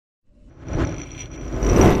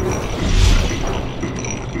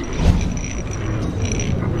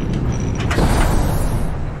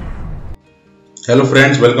Hello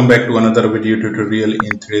friends, welcome back to another video tutorial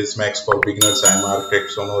in 3ds Max for beginners. I am architect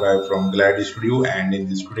Sonora from Glad Studio, and in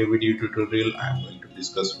this today video tutorial I am going to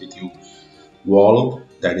discuss with you wall,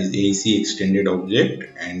 that is AC extended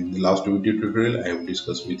object, and the last video tutorial I have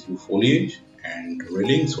discussed with you foliage and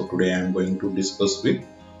railing. So today I am going to discuss with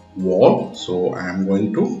wall. So I am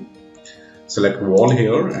going to select wall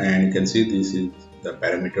here, and you can see this is the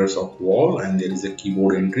parameters of wall, and there is a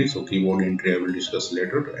keyboard entry. So keyboard entry I will discuss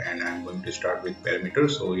later, and I'm going to start with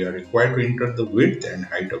parameters. So you are required to enter the width and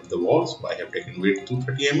height of the wall. So I have taken width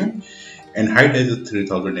 230 mm and height as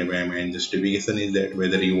 3000 mm, and justification is that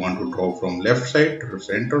whether you want to draw from left side to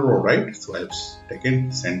center or right. So I've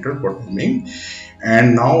taken center for timing,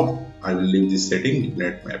 and now I will leave this setting.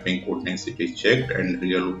 Net mapping coordinates it is checked, and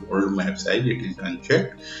real world map size it is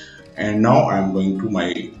unchecked. And now I am going to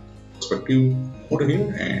my perspective mode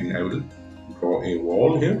here, and I will draw a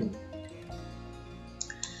wall here.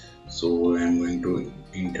 So I am going to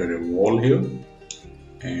enter a wall here,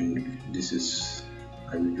 and this is,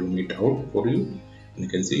 I will zoom it out for you. You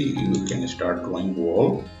can see you can start drawing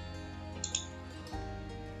wall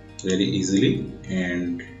very easily,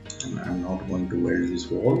 and I'm not going to weld this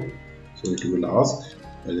wall. So it will ask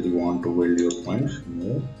whether you want to weld your points.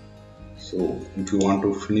 No. So if you want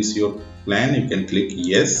to finish your plan, you can click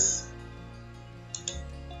yes,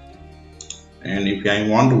 and if I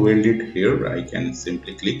want to weld it here, I can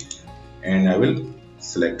simply click and I will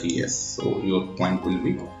select yes. So your point will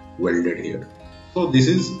be welded here. So this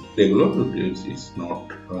is regular, this is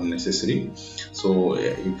not necessary. So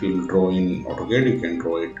if you draw in AutoCAD, you can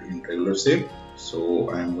draw it in regular shape.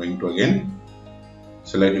 So I am going to again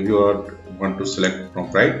select. If you want to select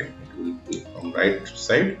from right, it will be from right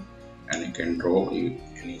side, and you can draw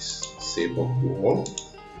any shape of wall.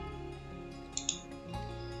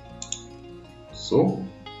 So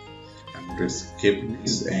I'm going to escape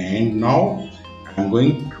this, and now I'm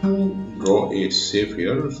going to draw a shape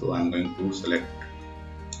here. So I'm going to select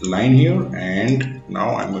line here, and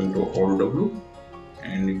now I'm going to Alt W,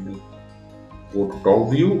 and you can go to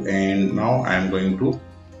top view, and now I'm going to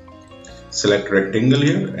select rectangle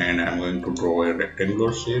here, and I'm going to draw a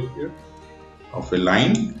rectangular shape here of a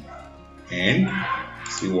line, and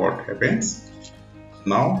see what happens.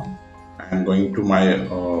 Now I'm going to my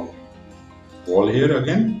wall here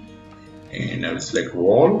again, and I will select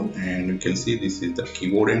wall, and you can see this is the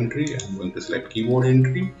keyboard entry. I'm going to select keyboard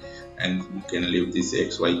entry, and you can leave this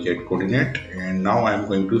XYZ coordinate, and now I'm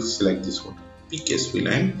going to select this one, pick SP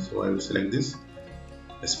line. So I will select this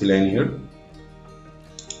SP line here,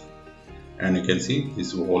 and you can see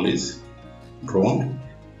this wall is drawn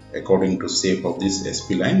according to shape of this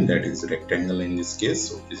SP line, that is rectangle in this case.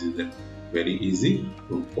 So this is very easy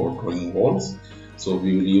for drawing walls. So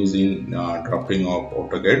we will use in drafting of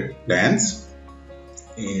AutoCAD plans,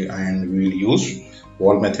 and we will use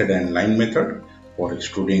wall method and line method for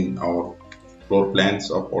extruding our floor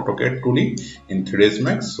plans of AutoCAD 2D in 3ds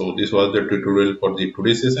Max. So this was the tutorial for the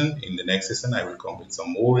today's session. In the next session I will come with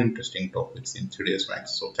some more interesting topics in 3ds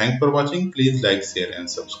Max. So thanks for watching. Please like, share and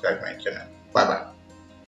subscribe my channel. Bye bye.